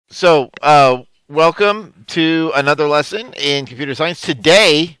Welcome to another lesson in computer science.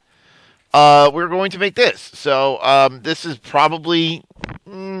 Today, we're going to make this. This is probably,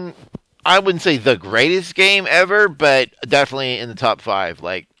 I wouldn't say the greatest game ever, but definitely in the top 5,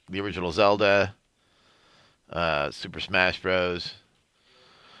 like the original Zelda, Super Smash Bros.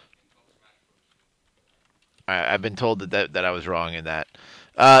 I've been told that I was wrong in that.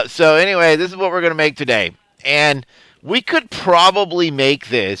 Anyway, this is what we're going to make today. And we could probably make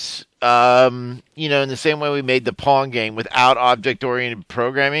this, in the same way we made the Pong game without object-oriented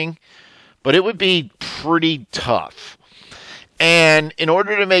programming, but it would be pretty tough. And in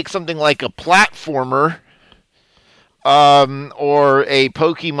order to make something like a platformer, or a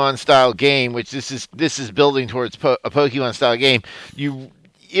Pokemon-style game, which this is building towards a Pokemon-style game,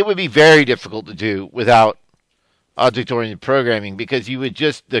 it would be very difficult to do without object-oriented programming, because you would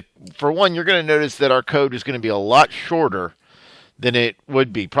for one, you're going to notice that our code is going to be a lot shorter than it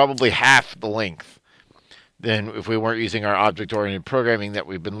would be, probably half the length than if we weren't using our object-oriented programming that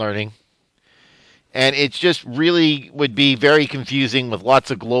we've been learning. And it's just really would be very confusing with lots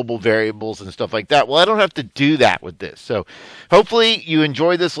of global variables and stuff like that. Well, I don't have to do that with this. So hopefully you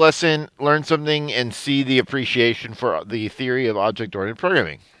enjoy this lesson, learn something, and see the appreciation for the theory of object-oriented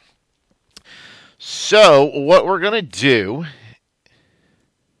programming. So what we're going to do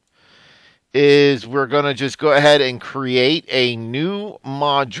is we're going to just go ahead and create a new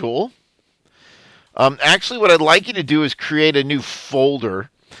module. Actually, what I'd like you to do is create a new folder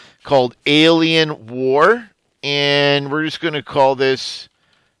called Alien War, and we're just going to call this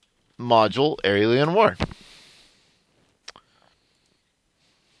module Alien War.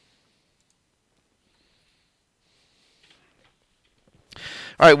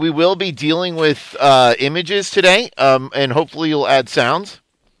 All right, we will be dealing with images today, and hopefully you'll add sounds.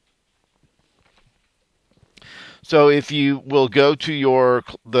 So if you will go to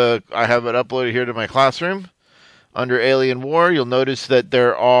I have it uploaded here to my classroom. Under Alien War, you'll notice that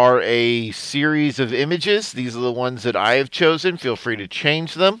there are a series of images. These are the ones that I have chosen. Feel free to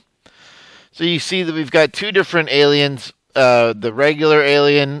change them. So you see that we've got two different aliens, the regular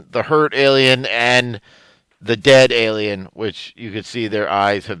alien, the hurt alien, and the dead alien, which you can see their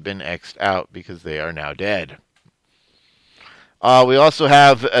eyes have been X'd out because they are now dead. We also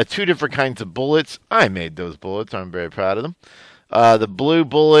have two different kinds of bullets. I made those bullets. I'm very proud of them. The blue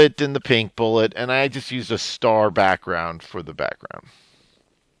bullet and the pink bullet, and I just used a star background for the background.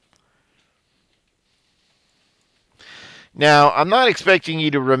 Now, I'm not expecting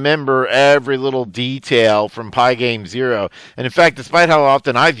you to remember every little detail from Pgzero. And in fact, despite how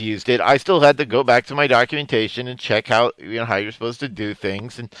often I've used it, I still had to go back to my documentation and check how you're supposed to do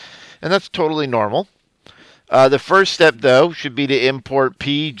things. And that's totally normal. The first step, though, should be to import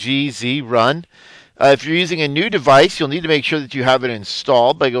pgzrun. If you're using a new device, you'll need to make sure that you have it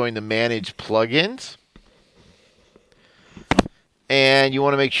installed by going to Manage Plugins. And you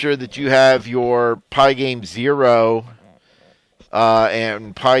want to make sure that you have your Pgzero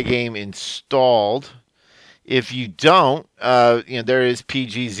and Pygame installed. If you don't, there is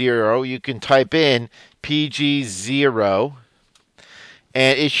Pgzero. You can type in Pgzero,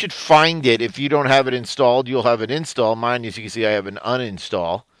 and it should find it. If you don't have it installed, you'll have it installed. Mine, as you can see, I have an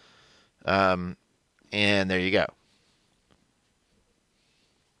uninstall. And there you go.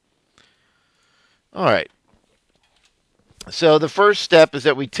 All right. So the first step is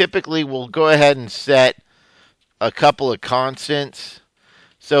that we typically will go ahead and set a couple of constants.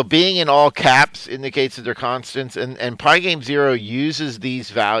 So being in all caps indicates that they're constants, and Pygame0 uses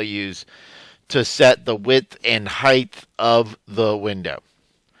these values to set the width and height of the window.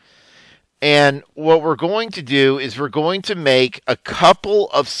 And what we're going to do is we're going to make a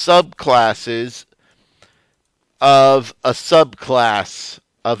couple of subclasses of a subclass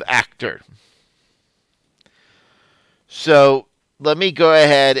of actor. So let me go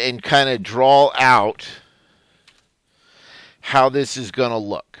ahead and kind of draw out how this is going to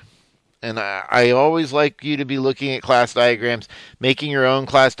look. And I always like you to be looking at class diagrams. Making your own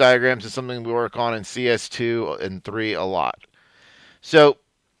class diagrams is something we work on in CS2 and 3 a lot. So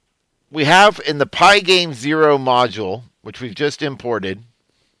we have in the Pygame0 module, which we've just imported,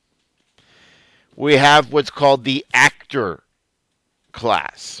 we have what's called the actor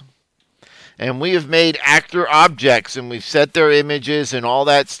class. And we have made actor objects, and we've set their images and all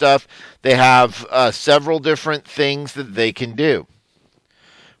that stuff. They have several different things that they can do.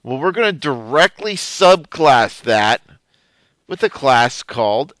 Well, we're going to directly subclass that with a class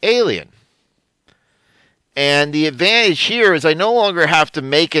called Alien. And the advantage here is I no longer have to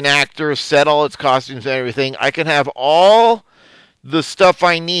make an actor, set all its costumes and everything. I can have all the stuff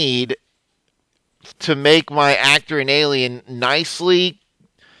I need to make my actor and alien nicely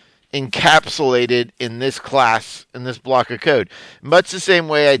encapsulated in this class, in this block of code. Much the same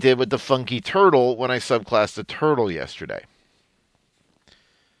way I did with the funky turtle when I subclassed the turtle yesterday.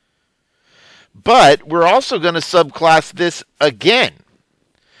 But we're also going to subclass this again.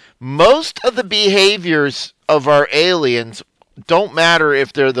 Most of the behaviors of our aliens don't matter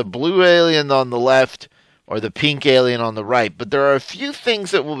if they're the blue alien on the left or the pink alien on the right, but there are a few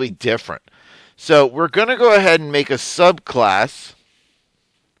things that will be different. So we're going to go ahead and make a subclass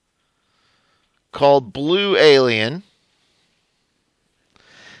called blue alien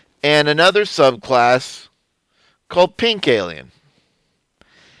and another subclass called pink alien.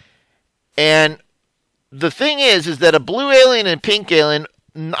 And the thing is that a blue alien and pink alien,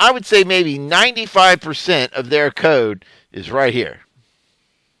 I would say maybe 95% of their code is right here.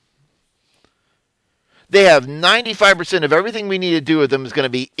 They have 95% of everything we need to do with them is going to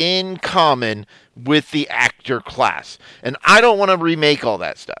be in common with the actor class. And I don't want to remake all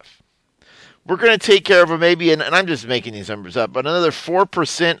that stuff. We're going to take care of maybe, and I'm just making these numbers up, but another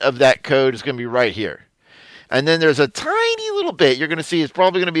 4% of that code is going to be right here. And then there's a tiny little bit you're going to see it's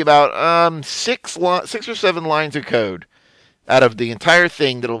probably going to be about 6 or 7 lines of code out of the entire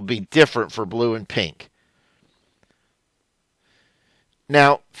thing that will be different for blue and pink.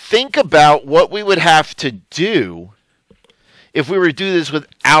 Now, think about what we would have to do if we were to do this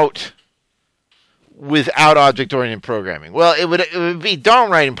without object-oriented programming. Well, it would be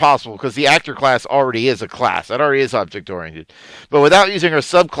downright impossible because the actor class already is a class. That already is object-oriented. But without using our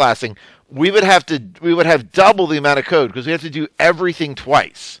subclassing, we would have double the amount of code because we have to do everything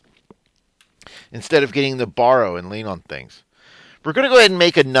twice instead of getting to borrow and lean on things. We're going to go ahead and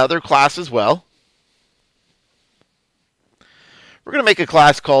make another class as well. We're going to make a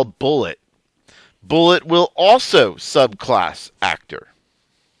class called Bullet. Bullet will also subclass actor.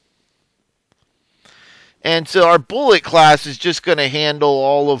 And so our bullet class is just going to handle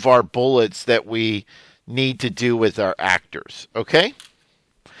all of our bullets that we need to do with our actors. Okay?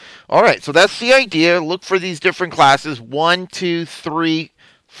 All right, so that's the idea. Look for these different classes. 1, 2, 3,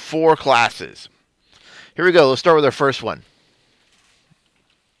 4 classes. Here we go. Let's start with our first one.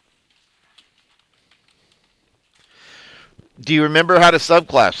 Do you remember how to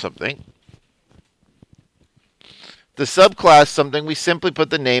subclass something? The subclass something, we simply put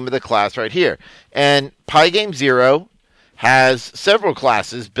the name of the class right here. And Pgzero has several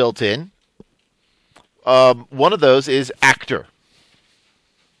classes built in. One of those is actor.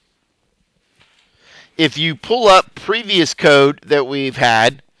 If you pull up previous code that we've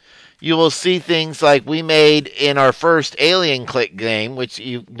had, you will see things like we made in our first Alien Click game, which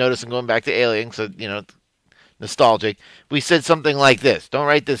you notice I'm going back to Alien, so, you know, nostalgic. We said something like this. Don't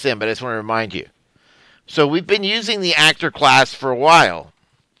write this in, but I just want to remind you. So we've been using the actor class for a while.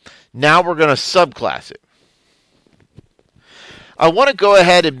 Now we're going to subclass it. I want to go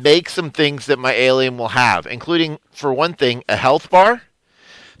ahead and make some things that my alien will have, including, for one thing, a health bar.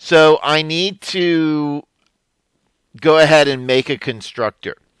 So I need to go ahead and make a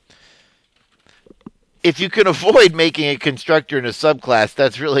constructor. If you can avoid making a constructor in a subclass,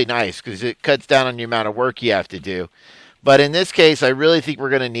 that's really nice because it cuts down on the amount of work you have to do. But in this case, I really think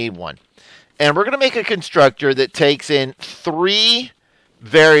we're going to need one. And we're going to make a constructor that takes in 3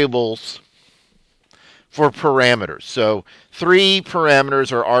 variables for parameters. So 3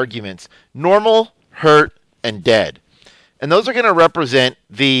 parameters or arguments: normal, hurt, and dead. And those are going to represent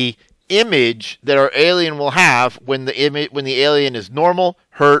the image that our alien will have when the alien is normal,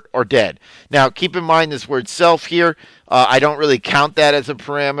 hurt, or dead. Now, keep in mind this word self here. I don't really count that as a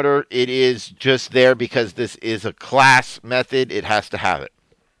parameter. It is just there because this is a class method. It has to have it.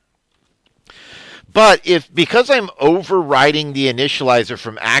 But because I'm overriding the initializer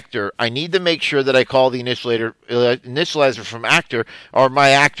from actor, I need to make sure that I call the initializer from actor, or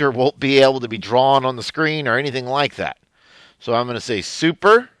my actor won't be able to be drawn on the screen or anything like that. So I'm going to say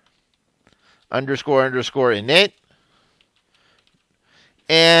super underscore init.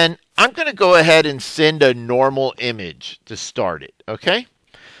 And I'm going to go ahead and send a normal image to start it. Okay?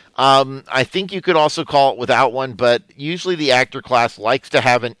 I think you could also call it without one, but usually the actor class likes to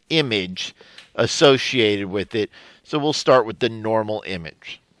have an image associated with it. So we'll start with the normal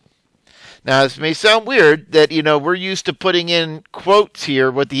image. Now, this may sound weird that, we're used to putting in quotes here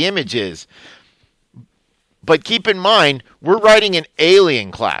what the image is. But keep in mind, we're writing an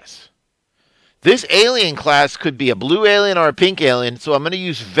alien class. This alien class could be a blue alien or a pink alien, so I'm going to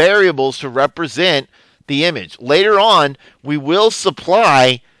use variables to represent the image. Later on, we will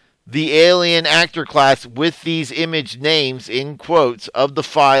supply the alien actor class with these image names in quotes of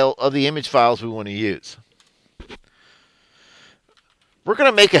the image files we want to use. We're going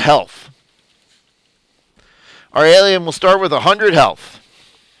to make a health. Our alien will start with 100 health.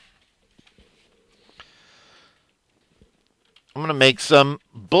 I'm going to make some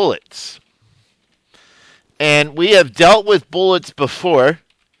bullets. And we have dealt with bullets before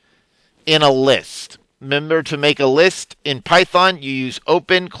in a list. Remember, to make a list in Python, you use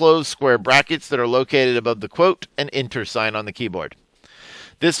open, close, square brackets that are located above the quote and enter sign on the keyboard.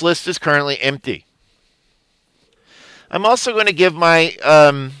 This list is currently empty. I'm also going to give my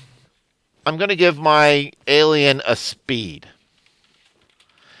alien a speed.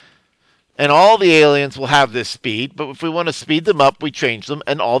 And all the aliens will have this speed, but if we want to speed them up, we change them,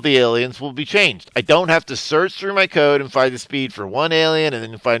 and all the aliens will be changed. I don't have to search through my code and find the speed for one alien and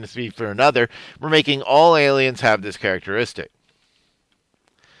then find the speed for another. We're making all aliens have this characteristic.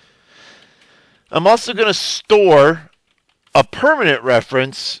 I'm also going to store a permanent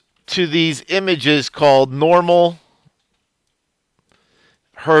reference to these images called normal,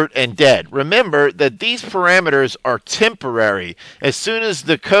 hurt, and dead. Remember that these parameters are temporary. As soon as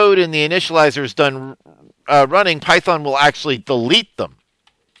the code in the initializer is done running, Python will actually delete them.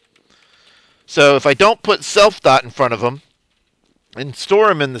 So if I don't put self dot in front of them and store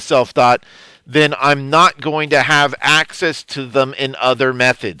them in the self dot, then I'm not going to have access to them in other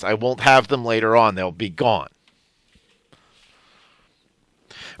methods. I won't have them later on. They'll be gone.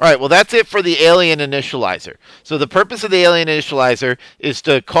 All right, well, that's it for the alien initializer. So the purpose of the alien initializer is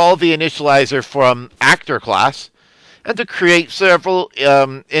to call the initializer from actor class and to create several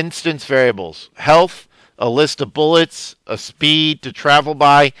instance variables: health, a list of bullets, a speed to travel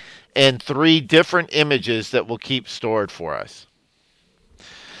by, and 3 different images that will keep stored for us.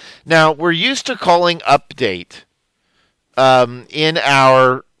 Now, we're used to calling update in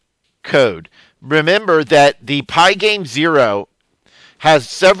our code. Remember that the Pgzero has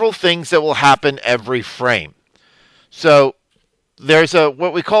several things that will happen every frame. So there's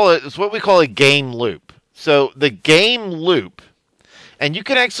what we call a game loop. So the game loop, and you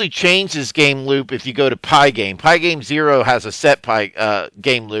can actually change this game loop if you go to Pygame. Pygzero has a set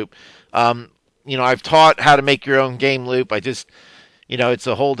game loop. I've taught how to make your own game loop. It's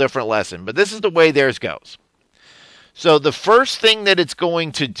a whole different lesson. But this is the way theirs goes. So the first thing that it's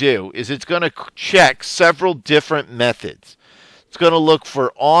going to do is it's going to check several different methods. It's going to look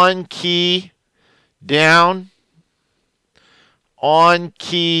for on key down, on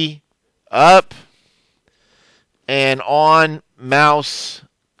key up, and on mouse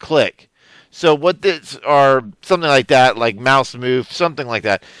click. So what this are something like that, like mouse move, something like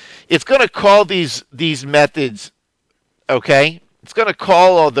that. It's going to call these methods, okay? It's going to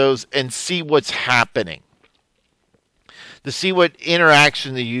call all those and see what's happening, to see what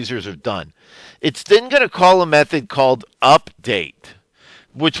interaction the users have done. It's then going to call a method called update,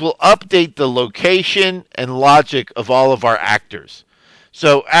 which will update the location and logic of all of our actors.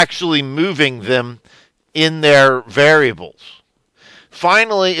 So actually moving them in their variables.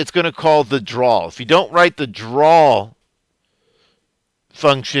 Finally, it's going to call the draw. If you don't write the draw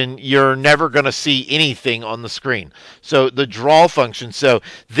function, you're never going to see anything on the screen. So the draw function. So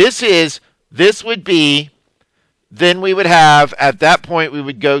this would be, then we would have, at that point, we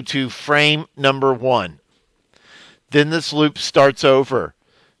would go to frame number 1. Then this loop starts over.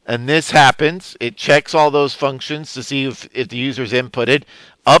 And this happens. It checks all those functions to see if the user's inputted,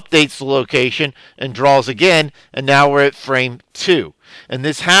 updates the location, and draws again. And now we're at frame 2. And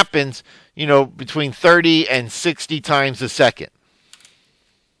this happens, between 30 and 60 times a second.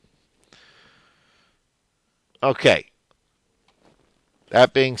 Okay.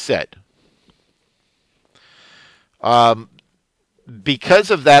 That being said,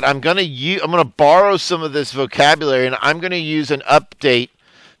 because of that, I'm going to borrow some of this vocabulary, and I'm going to use an update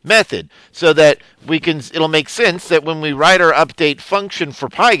method so that it'll make sense that when we write our update function for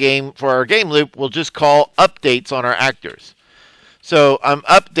Pygame, for our game loop, we'll just call updates on our actors. So I'm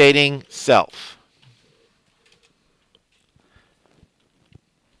updating self.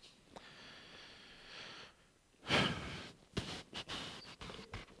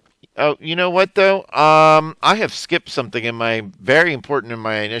 Oh, you know what, though? I have skipped something very important in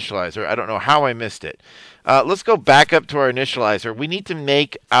my initializer. I don't know how I missed it. Let's go back up to our initializer. We need to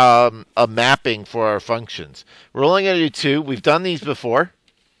make a mapping for our functions. We're only going to do 2. We've done these before,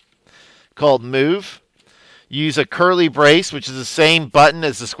 called move. Use a curly brace, which is the same button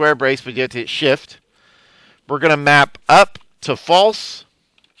as the square brace, but you have to hit shift. We're going to map up to false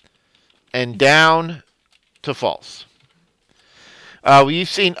and down to false. We've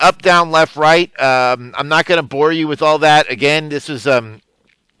seen up, down, left, right. I'm not going to bore you with all that. Again, this is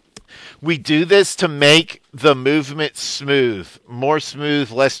we do this to make the movement smooth, more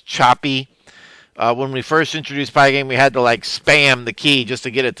smooth, less choppy. When we first introduced Pygame, we had to spam the key just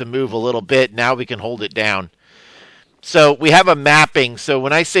to get it to move a little bit. Now we can hold it down. So we have a mapping. So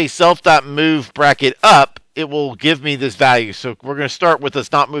when I say self.move bracket up, it will give me this value. So we're going to start with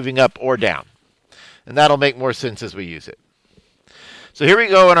us not moving up or down. And that'll make more sense as we use it. So here we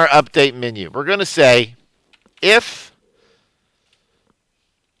go in our update menu. We're going to say if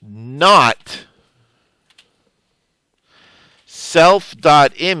not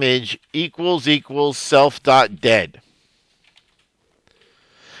self.image equals self.dead.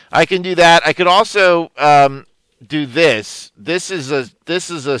 I can do that. I could also do this. This is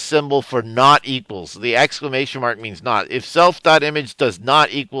a symbol for not equals. The exclamation mark means not. If self.image does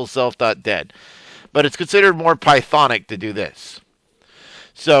not equal self.dead. But it's considered more Pythonic to do this.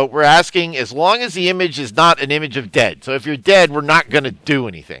 So we're asking, as long as the image is not an image of dead. So if you're dead, we're not going to do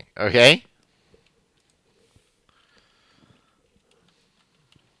anything. Okay?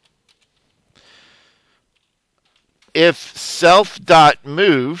 If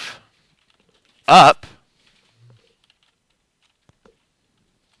self.move up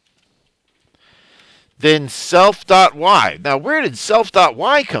then self.y. Now, where did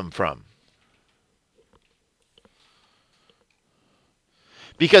self.y come from?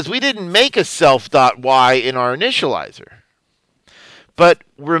 Because we didn't make a self.y in our initializer. But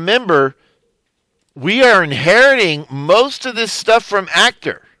remember, we are inheriting most of this stuff from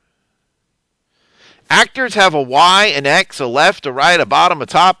actor. Actors have a y, an x, a left, a right, a bottom, a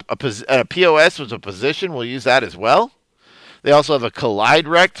top, a POS, which is a position. We'll use that as well. They also have a collide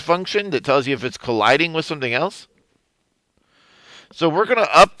rect function that tells you if it's colliding with something else. So we're going to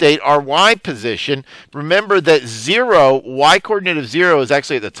update our y position. Remember that 0, y coordinate of 0 is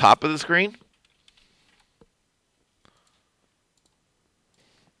actually at the top of the screen.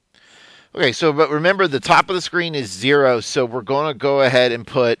 Okay, so but remember the top of the screen is 0, so we're going to go ahead and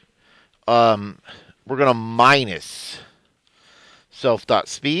put, we're going to minus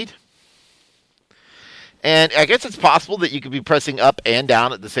self.speed. And I guess it's possible that you could be pressing up and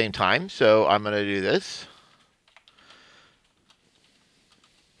down at the same time, so I'm going to do this.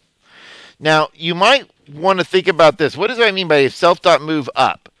 Now, you might want to think about this. What does that mean by self.move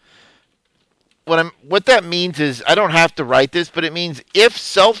up? What that means is, I don't have to write this, but it means if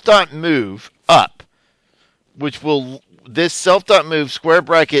self.move up, which will, this self.move square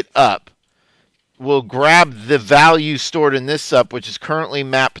bracket up, will grab the value stored in this sub, which is currently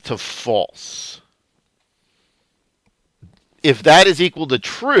mapped to false. If that is equal to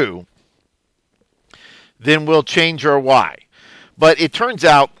true, then we'll change our y. But it turns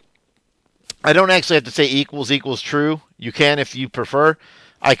out, I don't actually have to say equals true. You can if you prefer.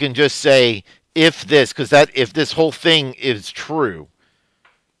 I can just say if this, because if this whole thing is true,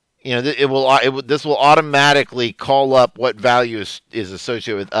 you know, this will automatically call up what value is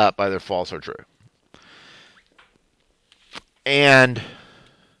associated with up, either false or true. And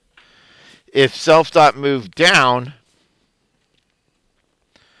if self.move down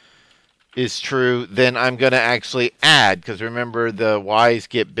is true, then I'm going to actually add, because remember the y's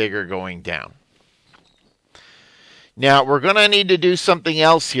get bigger going down. Now, we're going to need to do something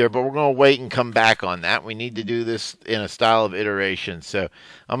else here, but we're going to wait and come back on that. We need to do this in a style of iteration. So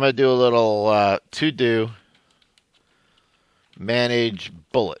I'm going to do a little to do manage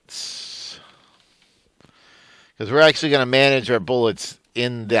bullets, because we're actually going to manage our bullets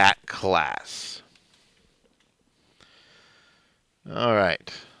in that class. All right.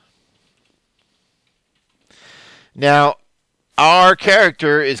 Now, our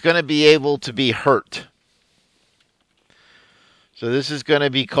character is going to be able to be hurt. So this is going to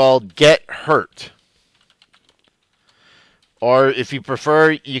be called get hurt. Or if you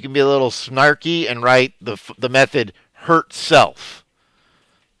prefer, you can be a little snarky and write the method hurt self.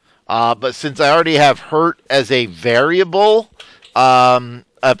 But since I already have hurt as a variable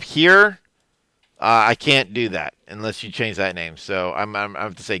up here, I can't do that unless you change that name. So I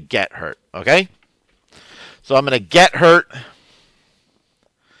have to say get hurt. Okay? So I'm going to get hurt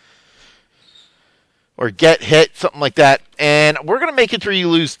or get hit, something like that. And we're going to make it where you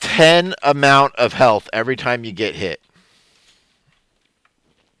lose 10 amount of health every time you get hit.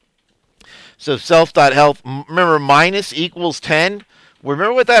 So self.health, remember minus equals 10.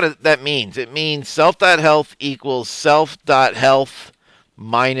 Remember what that means. It means self.health equals self.health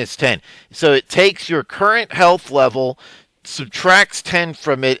minus 10. So it takes your current health level, subtracts 10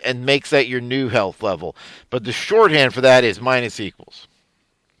 from it, and makes that your new health level. But the shorthand for that is minus equals.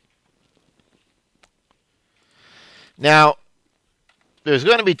 Now, there's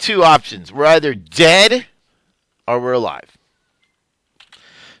going to be two options. We're either dead or we're alive.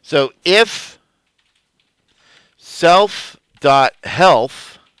 So if self.health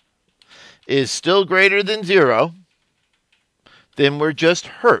is still greater than 0, then we're just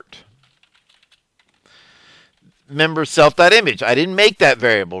hurt. remember self.image. I didn't make that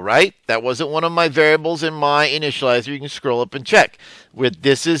variable, right? That wasn't one of my variables in my initializer. You can scroll up and check.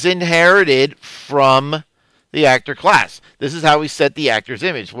 This is inherited from the actor class. This is how we set the actor's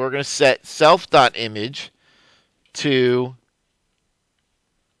image. We're going to set self.image to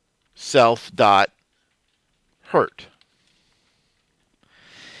self.hurt.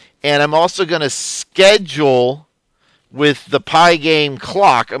 And I'm also going to schedule with the pygame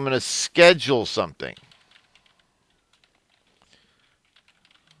clock. I'm going to schedule something.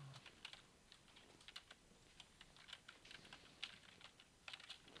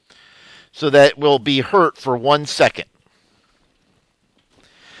 So that will be hurt for 1 second.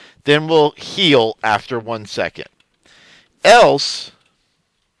 Then we'll heal after 1 second. Else,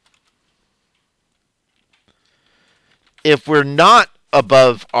 if we're not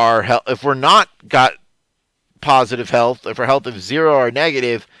above our health, if we're not got positive health, if our health is 0 or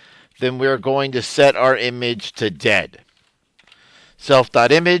negative, then we're going to set our image to dead.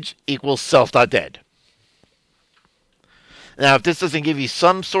 Self.image equals self.dead. Now, if this doesn't give you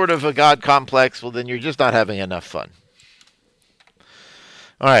some sort of a God complex, well, then you're just not having enough fun.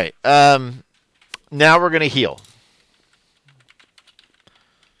 All right. Now we're going to heal.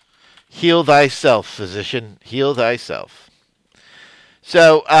 Heal thyself, physician. Heal thyself.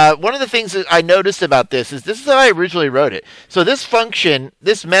 So one of the things that I noticed about this is how I originally wrote it. So this function,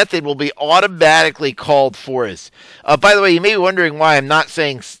 this method will be automatically called for us. By the way, you may be wondering why I'm not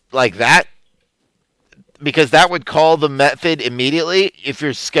saying like that, because that would call the method immediately. If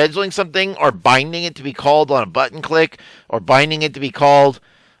you're scheduling something or binding it to be called on a button click or binding it to be called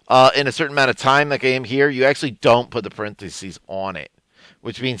in a certain amount of time like I am here, you actually don't put the parentheses on it,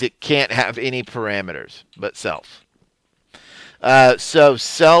 which means it can't have any parameters but self. So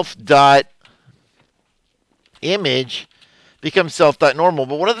self.image becomes self.normal.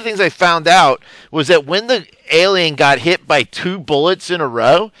 But one of the things I found out was that when the alien got hit by 2 bullets in a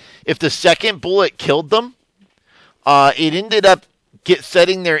row, if the second bullet killed them, it ended up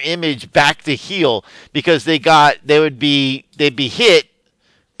setting their image back to heal, because they'd be hit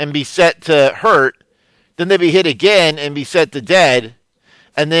and be set to hurt, then they'd be hit again and be set to dead,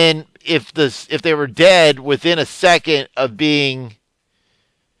 and then if they were dead within a second of being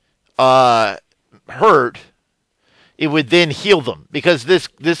hurt, it would then heal them, because this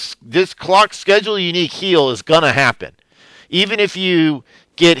clock schedule unique heal is gonna happen. Even if you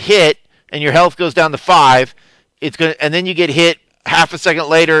get hit and your health goes down to 5, and then you get hit half a second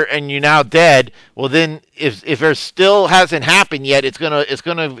later and you're now dead. Well, then if it still hasn't happened yet, it's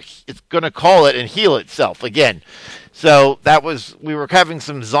gonna call it and heal itself again. So we were having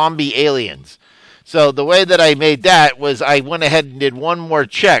some zombie aliens. So the way that I made that was I went ahead and did one more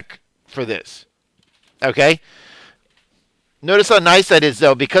check for this. Okay. Notice how nice that is,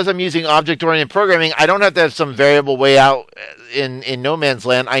 though. Because I'm using object-oriented programming, I don't have to have some variable way out in no man's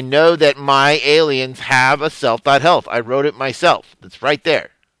land. I know that my aliens have a self.health. I wrote it myself. It's right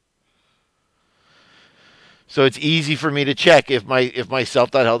there. So it's easy for me to check if my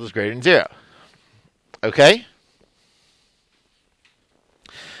self.health is greater than 0. Okay?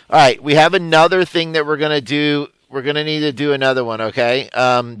 All right, we have another thing that we're going to do. We're going to need to do another one, okay?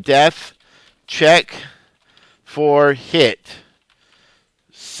 Def check for hit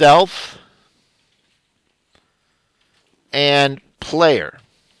self and player.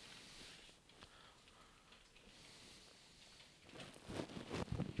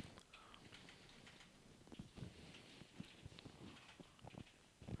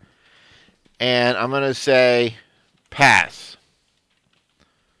 And I'm going to say pass.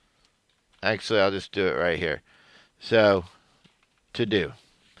 Actually, I'll just do it right here. So, to do.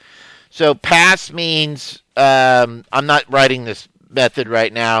 So pass means, I'm not writing this method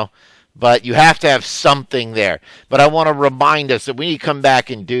right now, but you have to have something there. But I want to remind us that we need to come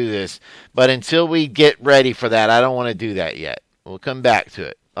back and do this. But until we get ready for that, I don't want to do that yet. We'll come back to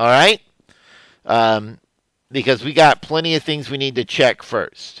it. All right? Because we got plenty of things we need to check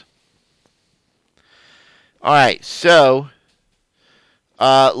first. All right, so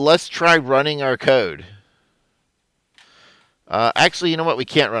let's try running our code. Actually, you know what? We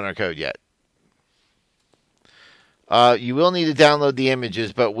can't run our code yet. You will need to download the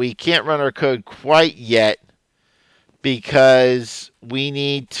images, but we can't run our code quite yet because we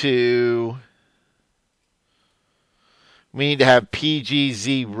need to have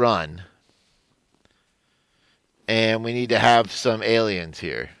pgz run, and we need to have some aliens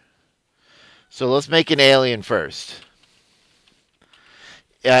here. So let's make an alien first.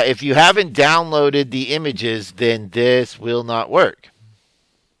 If you haven't downloaded the images, then this will not work.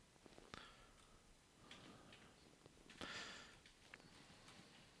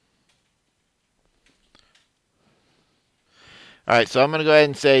 All right, so I'm going to go ahead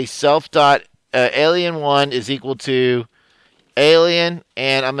and say alien1 is equal to alien,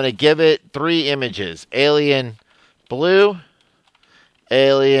 and I'm going to give it 3 images. Alien blue,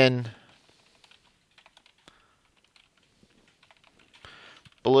 alien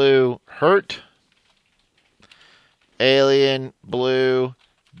blue hurt, alien blue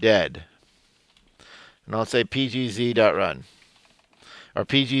dead. And I'll say pgz.run. Or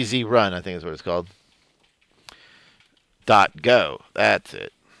pgz run, I think is what it's called. .go. That's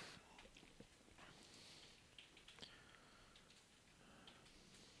it.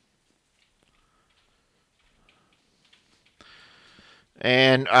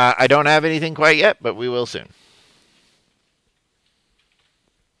 And I don't have anything quite yet, but we will soon.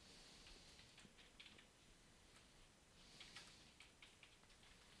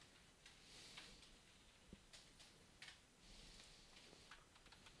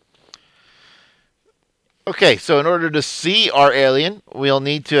 Okay, so in order to see our alien, we'll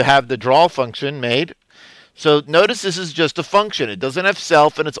need to have the draw function made. So notice this is just a function. It doesn't have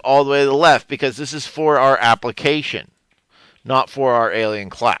self, and it's all the way to the left because this is for our application, not for our alien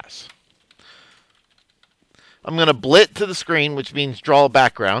class. I'm going to blit to the screen, which means draw a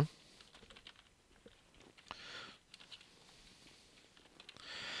background.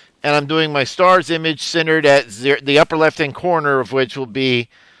 And I'm doing my stars image centered at the upper left-hand corner of which will be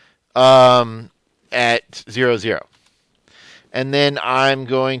at 0, 0. And then I'm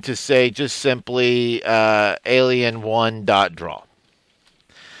going to say just simply alien1.draw.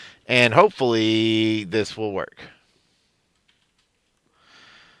 And hopefully this will work.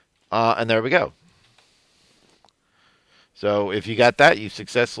 And there we go. So if you got that, you've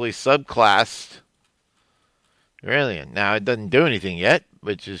successfully subclassed your alien. Now, it doesn't do anything yet,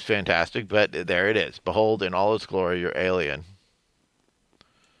 which is fantastic, but there it is. Behold in all its glory your alien.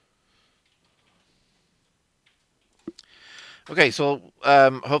 Okay, so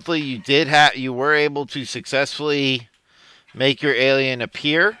hopefully you were able to successfully make your alien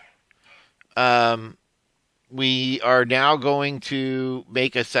appear. We are now going to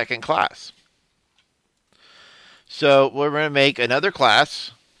make a second class. So we're going to make another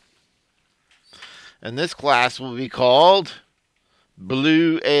class, and this class will be called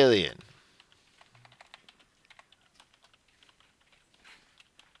Blue Alien.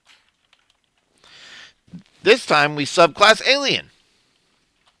 This time we subclass alien.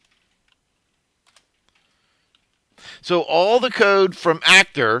 So all the code from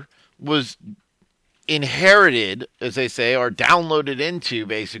actor was inherited, as they say, or downloaded into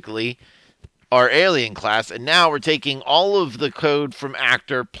basically our alien class, and now we're taking all of the code from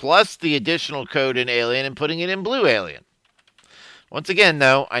actor plus the additional code in alien and putting it in blue alien. Once again,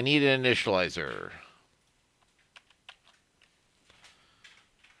 though, I need an initializer.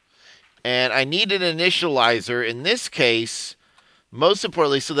 And I need an initializer, in this case, most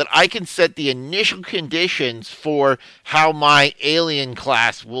importantly, so that I can set the initial conditions for how my alien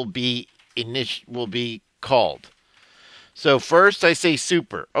class will be called. So first I say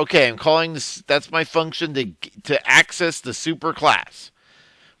super. Okay, I'm calling this, that's my function to access the super class.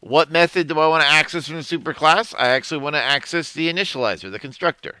 What method do I want to access from the super class? I actually want to access the initializer, the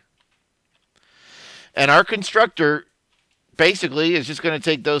constructor. And our constructor basically is just going to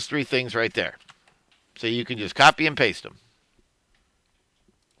take those 3 things right there. So you can just copy and paste them.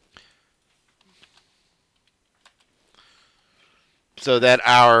 So that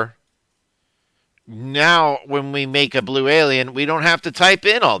now when we make a blue alien, we don't have to type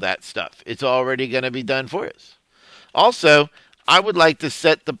in all that stuff. It's already going to be done for us. Also, I would like to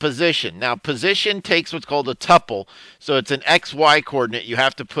set the position. Now, position takes what's called a tuple. So it's an XY coordinate. You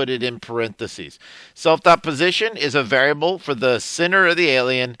have to put it in parentheses. Self.position is a variable for the center of the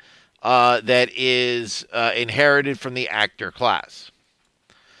alien that is inherited from the actor class.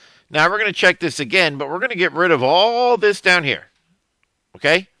 Now, we're going to check this again, but we're going to get rid of all this down here.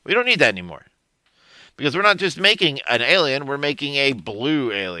 Okay? We don't need that anymore. Because we're not just making an alien, we're making a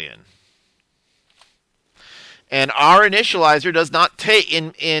blue alien. And our initializer does not take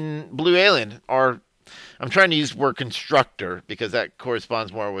in blue alien, or I'm trying to use the word constructor because that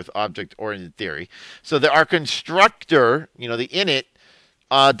corresponds more with object-oriented theory. So that our constructor, the init,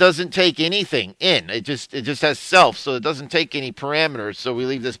 doesn't take anything in. It just has self, so it doesn't take any parameters, so we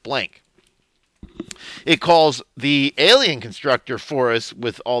leave this blank. It calls the alien constructor for us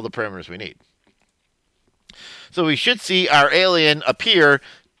with all the parameters we need. So we should see our alien appear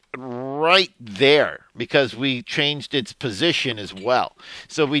right there because we changed its position as well.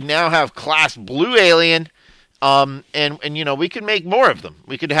 So we now have class blue alien, and we can make more of them.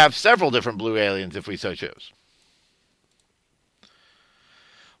 We could have several different blue aliens if we so chose.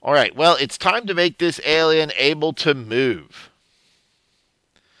 All right, well, it's time to make this alien able to move.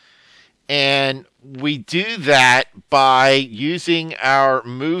 And we do that by using our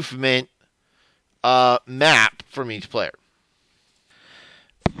movement map from each player.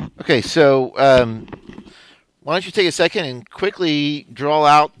 Okay, so why don't you take a second and quickly draw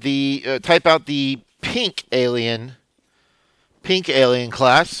out the type out the pink alien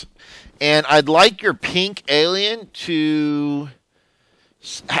class, and I'd like your pink alien to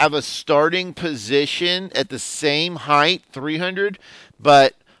have a starting position at the same height, 300,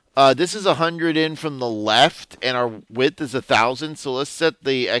 but this is 100 in from the left, and our width is 1,000, so let's set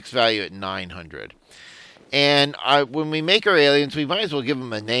the X value at 900. And when we make our aliens, we might as well give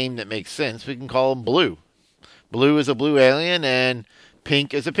them a name that makes sense. We can call them blue. Blue is a blue alien, and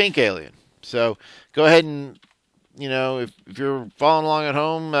pink is a pink alien. So go ahead and, if you're following along at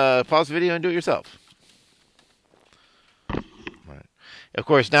home, pause the video and do it yourself. Right. Of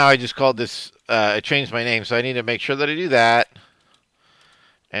course, now I just called this, I changed my name, so I need to make sure that I do that.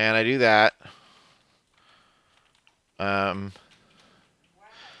 And I do that. And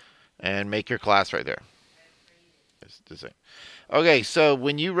make your class right there. Okay, so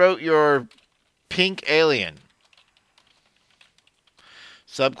when you wrote your pink alien,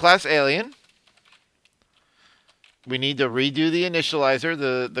 subclass alien, we need to redo the initializer,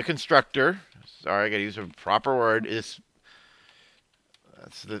 the constructor. Sorry, I gotta use a proper word. That's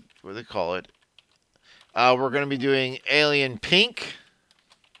what they call it. We're gonna be doing alien pink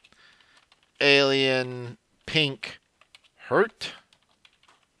hurt,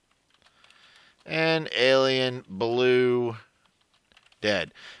 and alien blue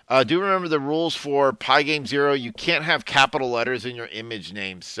dead. Do remember the rules for Pgzero. You can't have capital letters in your image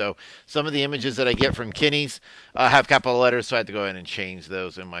names. So some of the images that I get from Kinney's have capital letters, so I have to go ahead and change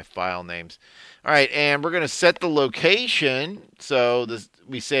those in my file names. All right, and we're going to set the location. So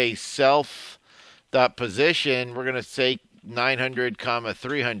we say self.position. We're going to say 900,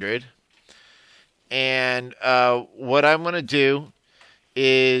 300. And what I'm going to do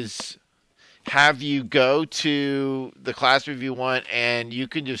is have you go to the class review one, and you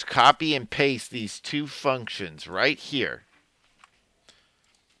can just copy and paste these two functions right here.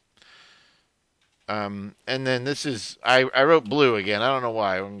 And then this is, I wrote blue again. I don't know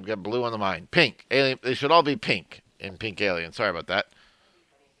why. I've got blue on the mind. Pink. Alien. They should all be pink in pink alien. Sorry about that.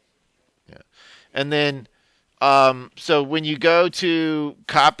 Yeah. And then, so when you go to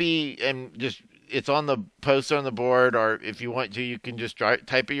copy and just, it's on the poster on the board, or if you want to, you can just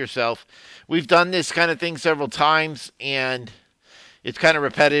type it yourself. We've done this kind of thing several times, and it's kind of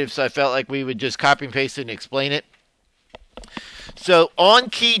repetitive, so I felt like we would just copy and paste it and explain it. So on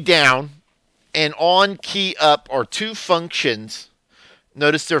key down and on key up are two functions.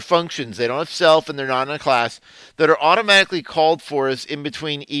 Notice they're functions. They don't have self, and they're not in a class, that are automatically called for us in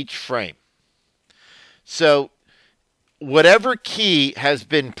between each frame. So whatever key has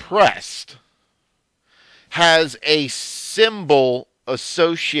been pressed has a symbol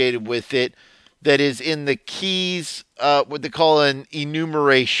associated with it that is in the keys, what they call an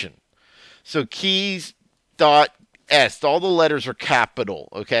enumeration. So keys dot S, all the letters are capital,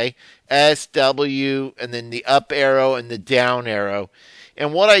 okay? S, W, and then the up arrow and the down arrow.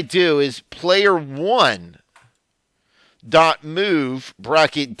 And what I do is player one dot move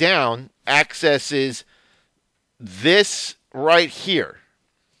bracket down accesses this right here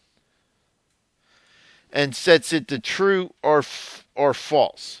and sets it to true or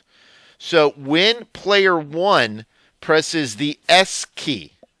false. So when player one presses the S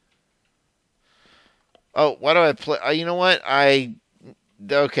key, oh, why do I play? You know what?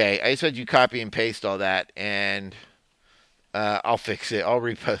 Okay, I just had you copy and paste all that, and I'll fix it. I'll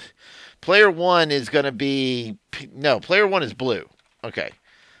repost. Player one is going to be, no, player one is blue. Okay.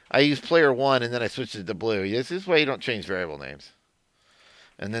 I use player one, and then I switched it to blue. This is why you don't change variable names.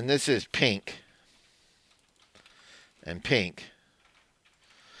 And then this is pink. And pink.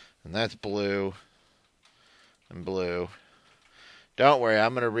 And that's blue. And blue. Don't worry,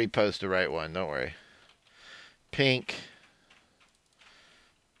 I'm going to repost the right one. Don't worry. Pink.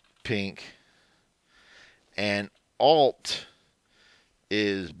 Pink. And alt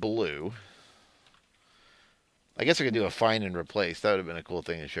is blue. I guess I could do a find and replace. That would have been a cool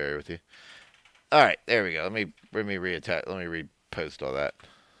thing to share with you. All right, there we go. Let me reattach. Let me repost all that.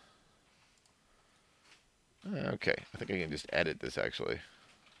 Okay, I think I can just edit this actually.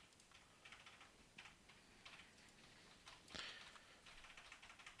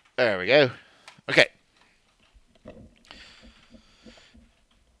 There we go. Okay.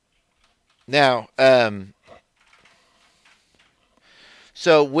 Now,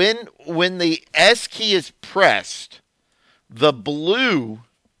 so when the S key is pressed, the blue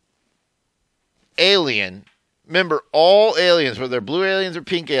alien Remember, all aliens, whether they're blue aliens or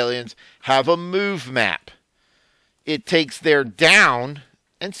pink aliens, have a move map. It takes their down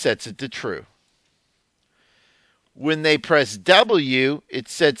and sets it to true. When they press W, it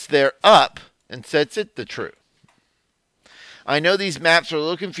sets their up and sets it to true. I know these maps are a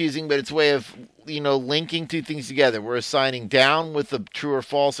little confusing, but it's a way of, linking two things together. We're assigning down with the true or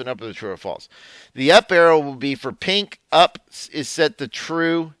false and up with the true or false. The up arrow will be for pink. Up is set to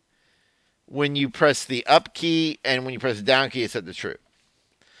true when you press the up key, and when you press the down key, it's set to true.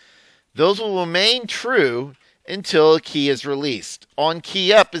 Those will remain true until a key is released. On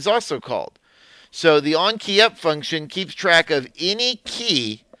key up is also called. So the on key up function keeps track of any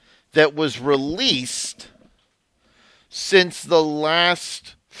key that was released since the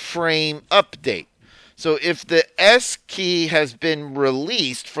last frame update. So if the S key has been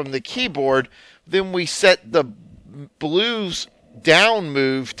released from the keyboard, then we set the blue's down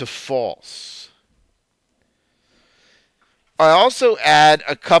move to false. I also add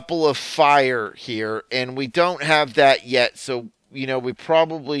a couple of fire here, and we don't have that yet, so we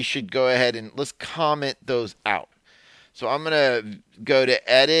probably should go ahead and let's comment those out. So I'm going to go to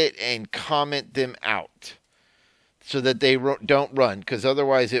edit and comment them out so that they don't run, because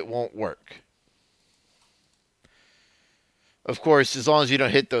otherwise it won't work. Of course, as long as you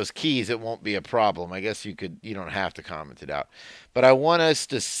don't hit those keys, it won't be a problem. I guess you don't have to comment it out. But I want us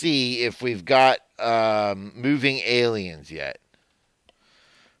to see if we've got moving aliens yet.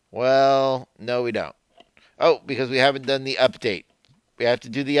 Well, no, we don't. Oh, because we haven't done the update. We have to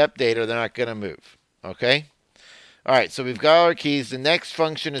do the update or they're not going to move. Okay? All right, so we've got our keys. The next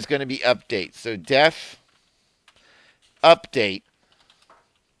function is going to be update. So def update.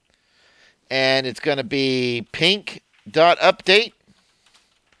 And it's going to be pink.update,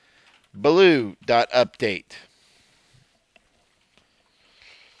 blue.update.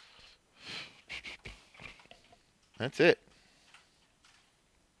 That's it.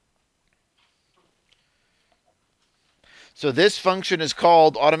 So this function is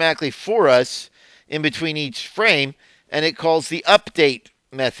called automatically for us in between each frame, and it calls the update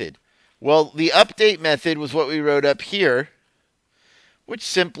method. Well, the update method was what we wrote up here, which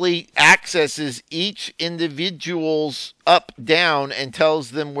simply accesses each individual's up, down, and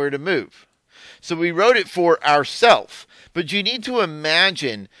tells them where to move. So we wrote it for ourselves. But you need to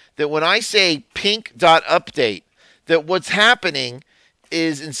imagine that when I say pink.update, that what's happening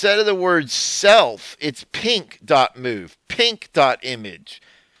is instead of the word self, it's pink.move, pink.image,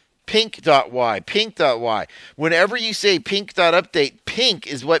 pink.y, pink.y. Whenever you say pink.update, pink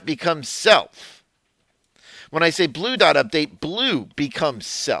is what becomes self. When I say blue.update, blue becomes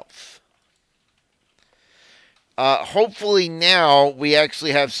self. Hopefully now we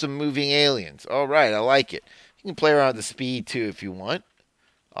actually have some moving aliens. All right, I like it. You can play around with the speed too if you want.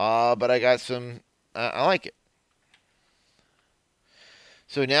 But I got some, I like it.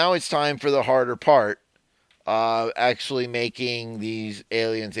 So now it's time for the harder part, actually making these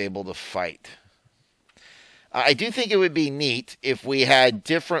aliens able to fight. I do think it would be neat if we had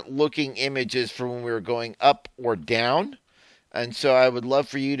different looking images for when we were going up or down. And so I would love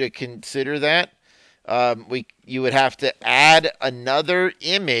for you to consider that. You would have to add another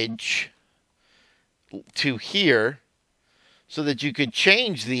image to here so that you could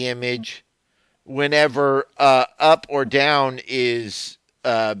change the image whenever up or down is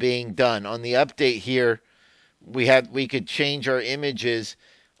being done. On the update here, we could change our images,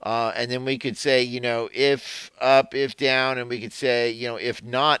 and then we could say, if up, if down, and we could say, if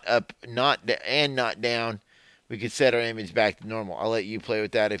not up, not down, we could set our image back to normal. I'll let you play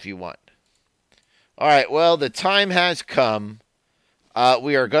with that if you want. All right, well, the time has come.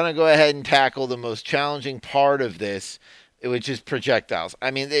 We are going to go ahead and tackle the most challenging part of this, which is projectiles.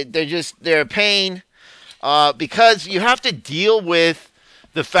 I mean, they're a pain because you have to deal with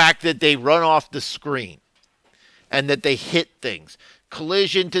the fact that they run off the screen and that they hit things.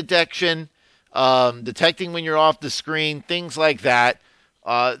 Collision detection, detecting when you're off the screen, things like that.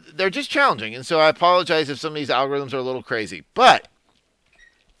 They're just challenging. And so I apologize if some of these algorithms are a little crazy. But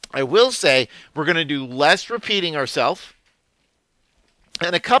I will say we're going to do less repeating ourselves.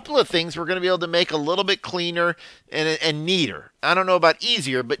 And a couple of things we're going to be able to make a little bit cleaner and neater. I don't know about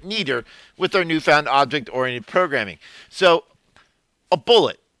easier, but neater with our newfound object-oriented programming. So a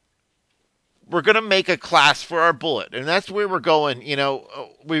bullet. We're going to make a class for our bullet. And that's where we're going.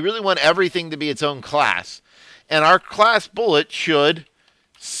 We really want everything to be its own class. And our class bullet should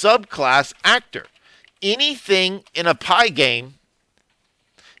subclass actor. Anything in a pygame,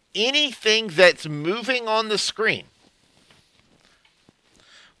 anything that's moving on the screen,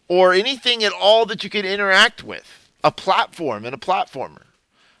 or anything at all that you can interact with, a platform and a platformer,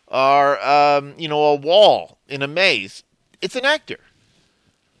 or a wall in a maze. It's an actor.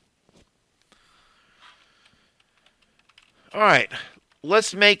 All right,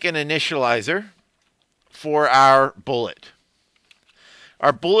 let's make an initializer for our bullet.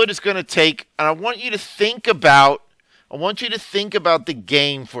 Our bullet is going to take, and I want you to think about the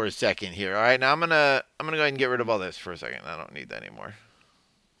game for a second here. All right, now I'm gonna go ahead and get rid of all this for a second. I don't need that anymore.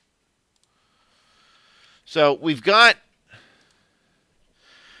 So we got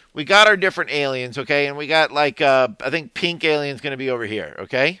our different aliens, okay, and we got like I think pink alien's going to be over here,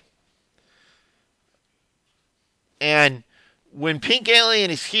 okay. And when pink alien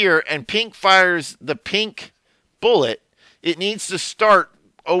is here and pink fires the pink bullet, it needs to start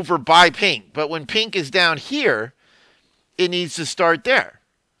over by pink. But when pink is down here, it needs to start there.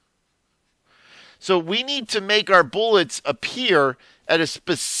 So we need to make our bullets appear at a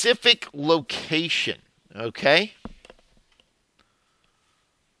specific location, okay?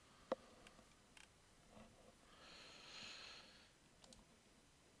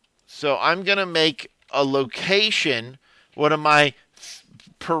 So I'm going to make a location one of my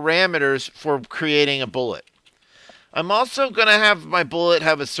parameters for creating a bullet. I'm also going to have my bullet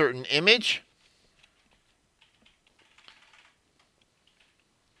have a certain image.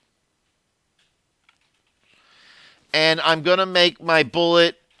 And I'm going to make my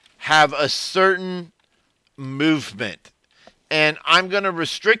bullet have a certain movement. And I'm going to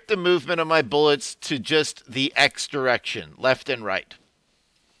restrict the movement of my bullets to just the X direction, left and right.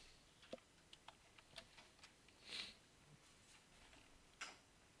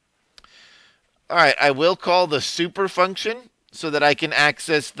 All right, I will call the super function so that I can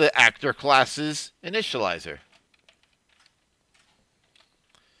access the actor class's initializer.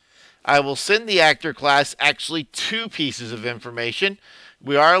 I will send the actor class actually 2 pieces of information.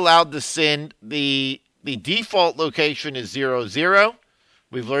 We are allowed to send the default location is 0, 0.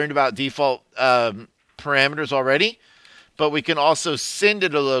 We've learned about default parameters already, but we can also send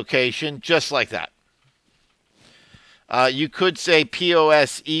it a location just like that. You could say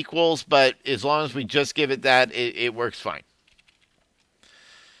POS equals, but as long as we just give it that, it works fine.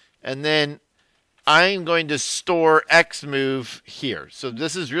 And then I'm going to store xmove here. So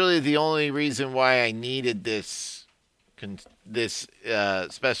this is really the only reason why I needed this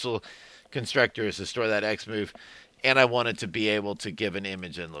special constructor, is to store that xmove, and I wanted to be able to give an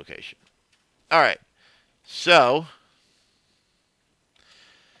image and location. All right, so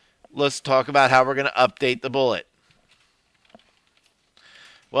let's talk about how we're going to update the bullet.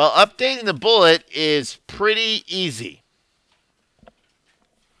 Well, updating the bullet is pretty easy.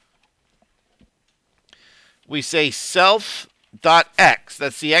 We say self.x.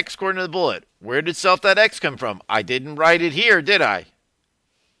 That's the x coordinate of the bullet. Where did self.x come from? I didn't write it here, did I?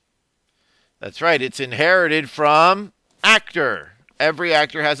 That's right. It's inherited from actor. Every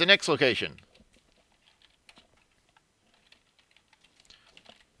actor has an x location.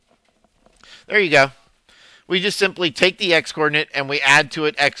 There you go. We just simply take the x coordinate and we add to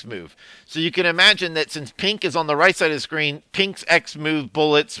it x move. So you can imagine that since pink is on the right side of the screen, pink's x move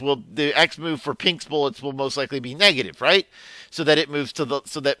the x move for pink's bullets will most likely be negative, right? So that it moves so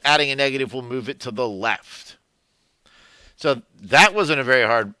that adding a negative will move it to the left. So that wasn't a very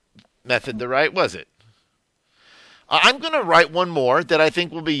hard method to write, was it? I'm going to write one more that I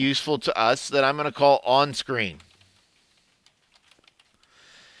think will be useful to us that I'm going to call on screen.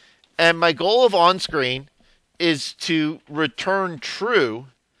 And my goal of on screen is to return true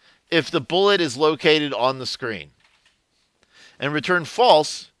if the bullet is located on the screen, and return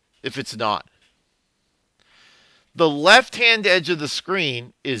false if it's not. The left-hand edge of the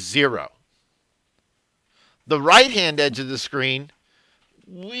screen is 0. The right-hand edge of the screen,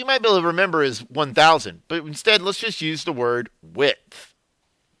 we might be able to remember, is 1000, but instead let's just use the word width.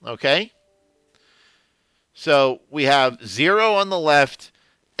 Okay? So we have 0 on the left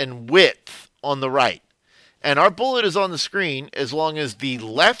and width on the right. And our bullet is on the screen as long as the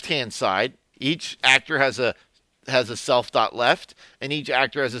left-hand side, each actor has a self.left, and each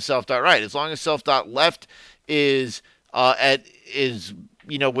actor has a self.right. As long as self.left is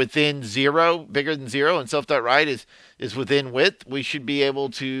within 0, bigger than 0, and self.right is within width, we should be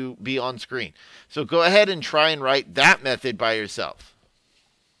able to be on screen. So go ahead and try and write that method by yourself.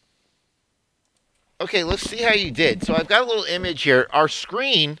 Okay, let's see how you did. So I've got a little image here. Our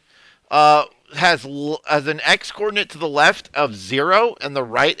screen has an x coordinate to the left of 0, and the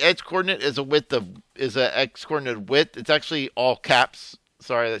right x coordinate is a x coordinate of width. It's actually all caps.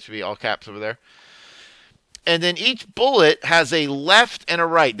 Sorry, that should be all caps over there. And then each bullet has a left and a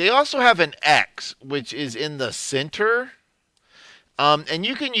right. They also have an x, which is in the center. And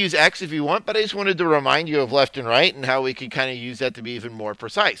you can use X if you want, but I just wanted to remind you of left and right and how we could kind of use that to be even more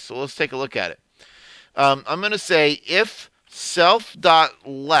precise. So let's take a look at it. I'm going to say if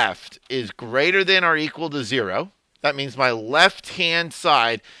self.left is greater than or equal to 0, that means my left-hand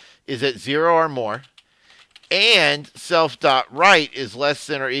side is at 0 or more, and self.right is less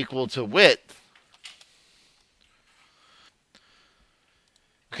than or equal to width.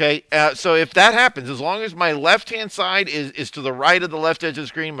 Okay, so if that happens, as long as my left-hand side is to the right of the left edge of the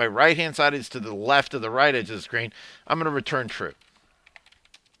screen, my right-hand side is to the left of the right edge of the screen, I'm going to return true.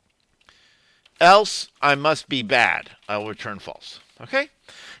 Else, I must be bad. I will return false. Okay?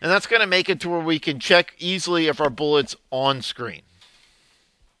 And that's going to make it to where we can check easily if our bullet's on screen.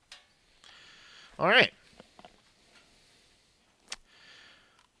 All right.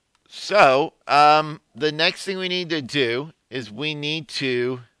 So, the next thing we need to do is we need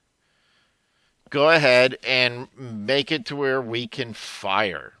to go ahead and make it to where we can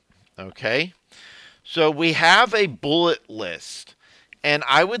fire. Okay? So we have a bullet list, and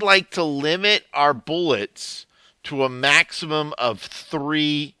I would like to limit our bullets to a maximum of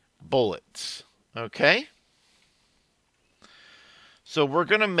 3 bullets. Okay? So we're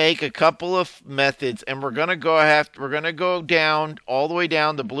going to make a couple of methods, and we're going to go down all the way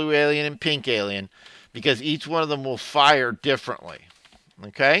down to blue alien and pink alien, because each one of them will fire differently.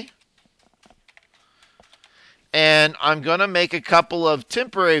 Okay? And I'm going to make a couple of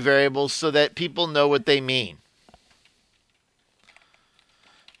temporary variables so that people know what they mean.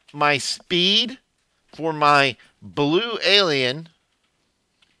 My speed for my blue alien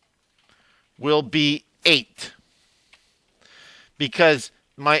will be 8. Because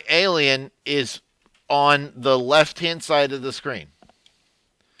my alien is on the left-hand side of the screen.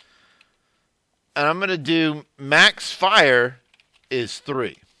 And I'm going to do max fire is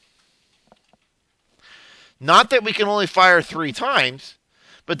 3. Not that we can only fire 3 times,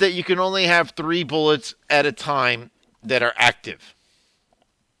 but that you can only have 3 bullets at a time that are active.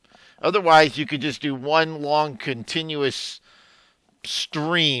 Otherwise, you could just do one long continuous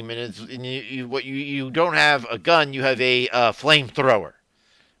stream, and you don't have a gun, you have a flamethrower,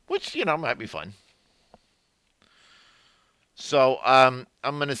 which, might be fun. So I'm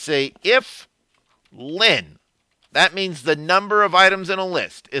going to say if len, that means the number of items in a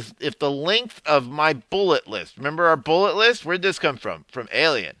list, is if the length of my bullet list, remember our bullet list, where'd this come from? From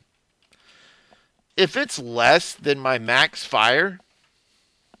alien. If it's less than my max fire,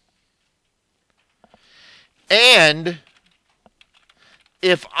 and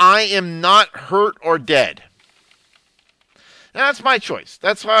if I am not hurt or dead. Now, that's my choice.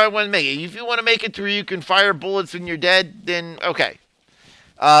 That's how I want to make it. If you want to make it to where you can fire bullets when you're dead, then okay.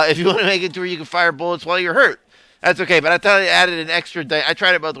 If you want to make it to where you can fire bullets while you're hurt, that's okay. But I thought I added an extra... I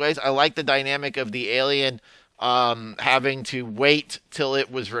tried it both ways. I like the dynamic of the alien having to wait till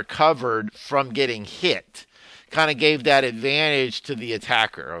it was recovered from getting hit. Kind of gave that advantage to the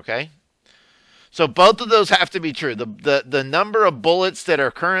attacker, okay? So both of those have to be true. The number of bullets that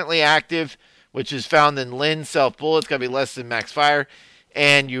are currently active, which is found in len self bullets, got to be less than max fire,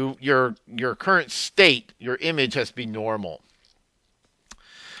 and your current state, your image has to be normal.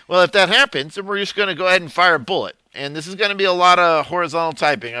 Well, if that happens, then we're just going to go ahead and fire a bullet, and this is going to be a lot of horizontal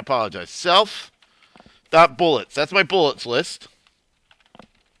typing. I apologize. Self.bullets. That's my bullets list.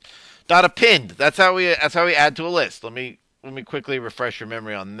 .append. That's how we add to a list. Let me quickly refresh your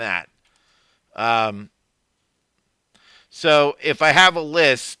memory on that. So if I have a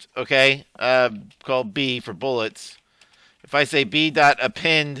list, okay, called B for bullets, if I say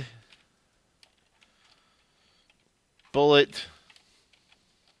b.append bullet,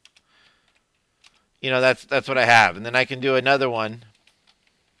 that's what I have. And then I can do another one.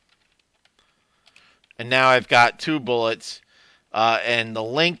 And now I've got 2 bullets, and the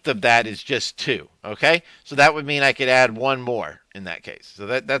length of that is just 2, okay? So that would mean I could add 1 more in that case. So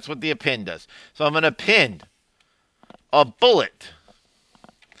that's what the append does. So I'm going to append a bullet.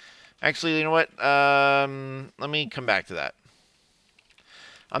 Actually, you know what? Let me come back to that.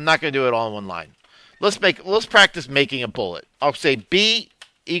 I'm not going to do it all in one line. Let's practice making a bullet. I'll say B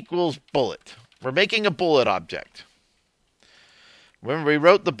equals bullet. We're making a bullet object. Remember, we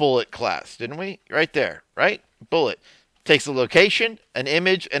wrote the bullet class, didn't we? Right there, right? Bullet. Takes a location, an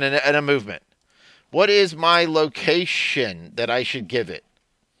image, and a movement. What is my location that I should give it?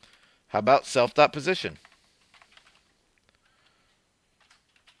 How about self.position?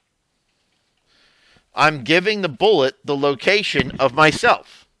 I'm giving the bullet the location of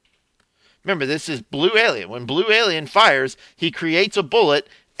myself. Remember, this is blue alien. When blue alien fires, he creates a bullet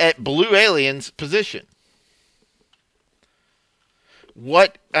at blue alien's position.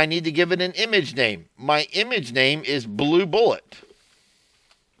 What? I need to give it an image name. My image name is blue bullet.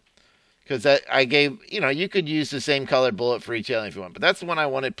 because that I gave, you could use the same colored bullet for each alien if you want, but that's the one I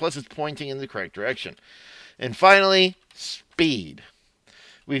wanted. Plus, it's pointing in the correct direction. And finally, speed.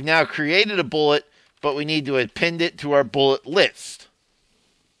 We've now created a bullet, but we need to append it to our bullet list.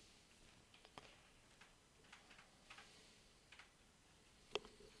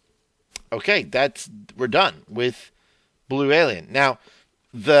 Okay, we're done with blue alien. Now,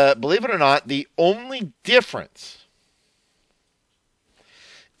 believe it or not, the only difference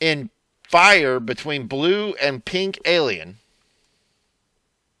in fire between blue and pink alien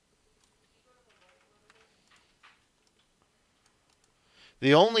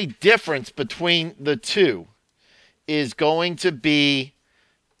the only difference between the two is going to be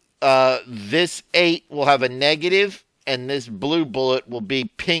this 8 will have a negative and this blue bullet will be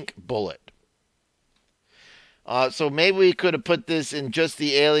pink bullet. So maybe we could have put this in just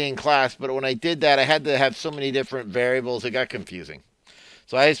the alien class, but when I did that, I had to have so many different variables, it got confusing.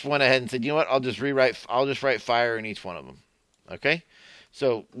 So I just went ahead and said, you know what, I'll just write fire in each one of them. Okay?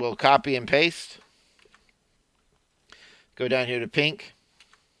 So we'll copy and paste. Go down here to pink.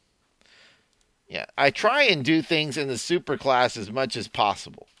 Yeah, I try and do things in the superclass as much as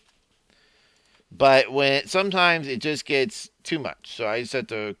possible. But sometimes it just gets too much. So I just have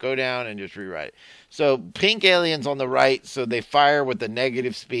to go down and just rewrite it. So pink alien's on the right, so they fire with the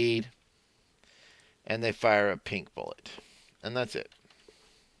negative speed. And they fire a pink bullet. And that's it.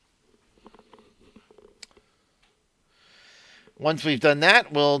 Once we've done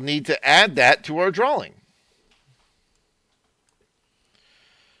that, we'll need to add that to our drawing.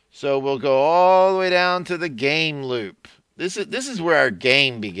 So we'll go all the way down to the game loop. This is where our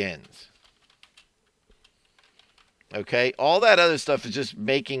game begins. Okay, all that other stuff is just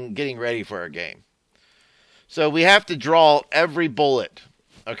getting ready for our game. So we have to draw every bullet.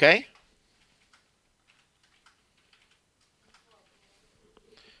 Okay?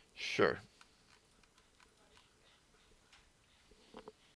 Sure.